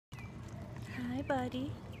Hi,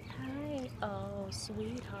 buddy. Hi. Oh,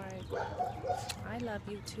 sweetheart. I love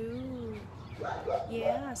you too.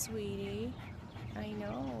 Yeah, sweetie. I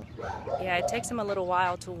know. Yeah, it takes him a little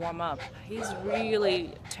while to warm up. He's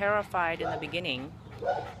really terrified in the beginning.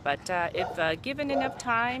 But if given enough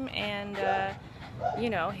time and,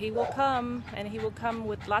 he will come and he will come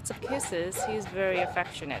with lots of kisses. He's very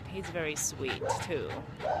affectionate. He's very sweet too.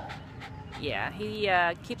 Yeah, he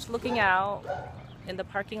keeps looking out in the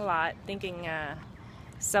parking lot thinking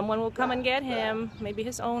someone will come and get him, maybe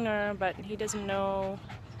his owner, but he doesn't know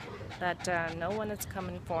that no one is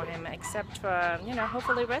coming for him except for,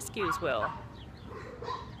 hopefully rescues will.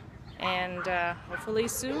 And hopefully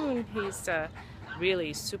soon. He's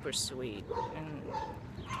really super sweet and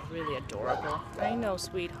really adorable. I know,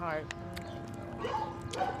 sweetheart.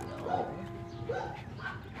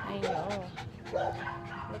 I know.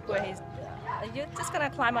 Look where he's. You're just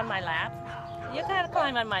gonna climb on my lap. You're gonna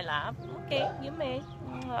climb on my lap. Okay, you may.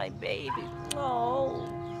 My baby. Oh,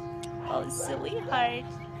 sweetheart.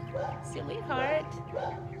 Sweetheart.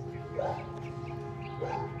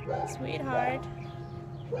 Sweetheart.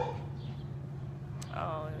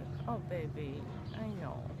 Oh, baby. I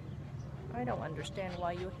know. I don't understand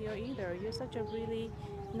why you're here either. You're such a really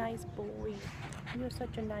nice boy. You're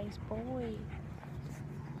such a nice boy.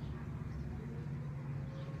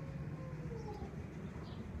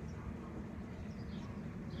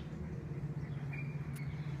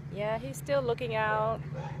 Yeah, he's still looking out.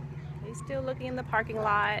 He's still looking in the parking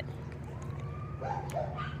lot.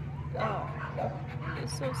 Oh, you're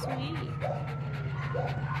so sweet.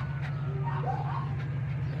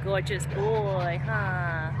 Gorgeous boy,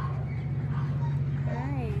 huh?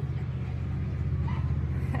 Hi.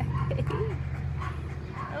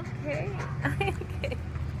 Okay. Okay.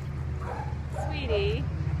 Sweetie.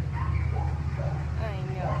 I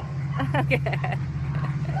know. Okay.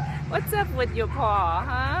 What's up with your paw,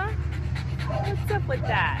 huh? What's up with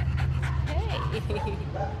that? Hey.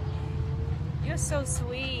 You're so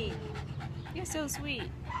sweet. You're so sweet.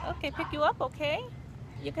 Okay, pick you up, okay?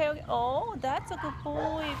 You okay? Oh, that's a good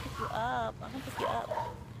boy. Pick you up. I'm gonna pick you up.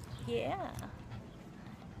 Yeah.